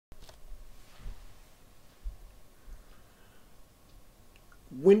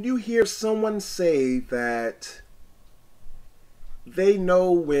When you hear someone say that they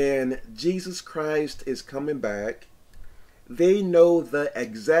know when Jesus Christ is coming back, they know the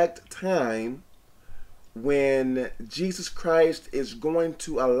exact time when Jesus Christ is going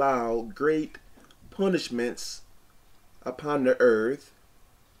to allow great punishments upon the earth,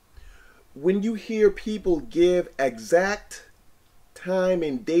 when you hear people give exact time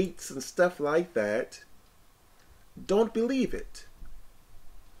and dates and stuff like that, don't believe it.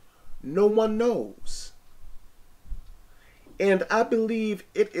 No one knows. And I believe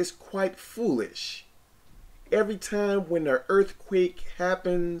it is quite foolish. Every time when an earthquake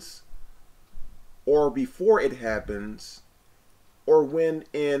happens, or before it happens, or when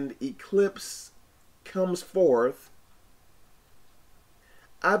an eclipse comes forth,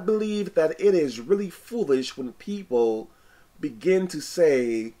 I believe that it is really foolish when people begin to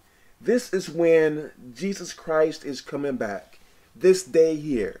say, this is when Jesus Christ is coming back, this day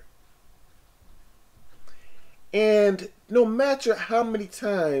here. And no matter how many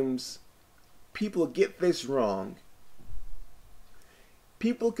times people get this wrong,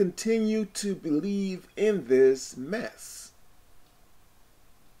 people continue to believe in this mess.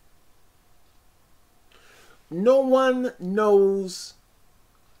 No one knows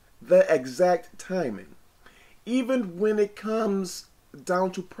the exact timing, even when it comes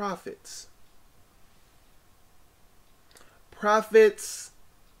down to prophets. Prophets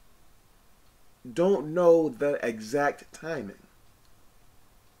don't know the exact timing.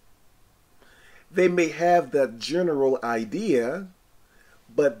 They may have the general idea,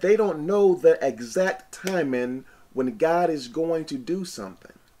 but they don't know the exact timing when God is going to do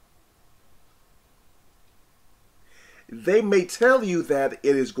something. They may tell you that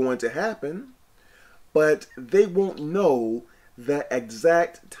it is going to happen, but they won't know the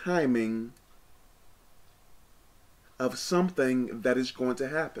exact timing of something that is going to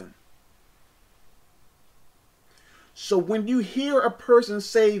happen. So when you hear a person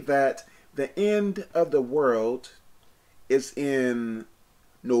say that the end of the world is in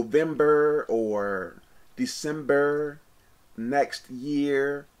November or December next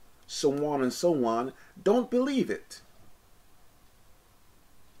year, so on and so on, don't believe it.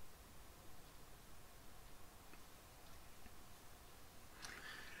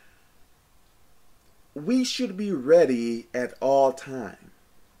 We should be ready at all times.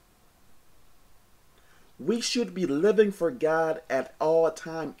 We should be living for God at all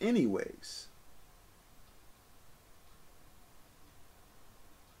time anyways.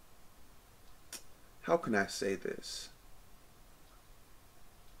 How can I say this?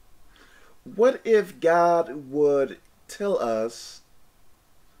 What if God would tell us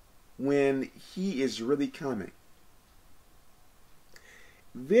when He is really coming?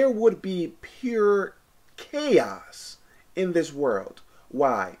 There would be pure chaos in this world.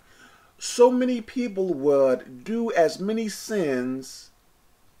 Why? So many people would do as many sins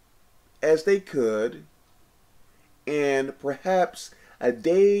as they could, and perhaps a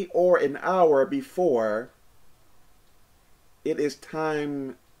day or an hour before it is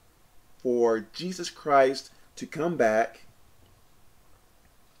time for Jesus Christ to come back,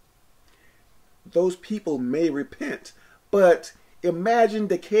 those people may repent. But imagine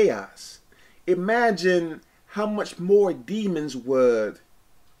the chaos. Imagine how much more demons would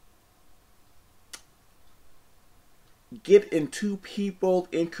get into people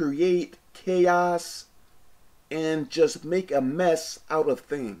and create chaos and just make a mess out of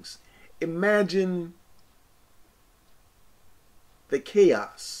things. Imagine the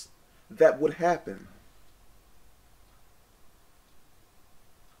chaos that would happen.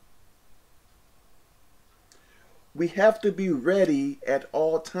 We have to be ready at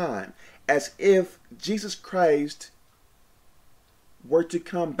all time, as if Jesus Christ were to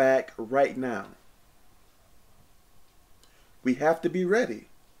come back right now. We have to be ready.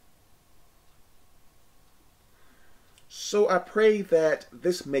 So I pray that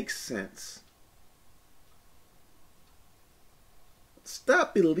this makes sense.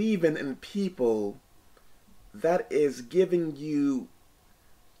 Stop believing in people that is giving you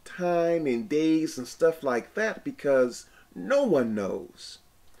time and days and stuff like that, because no one knows.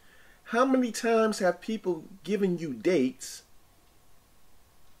 How many times have people given you dates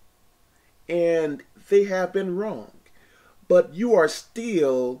and they have been wrong? But you are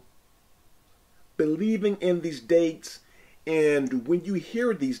still believing in these dates, and when you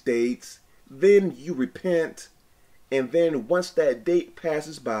hear these dates, then you repent, and then once that date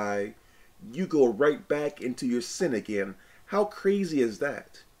passes by, you go right back into your sin again. How crazy is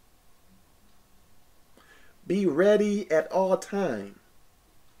that? Be ready at all time,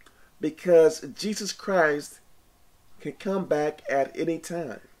 because Jesus Christ can come back at any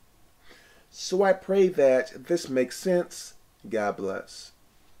time. So I pray that this makes sense. God bless.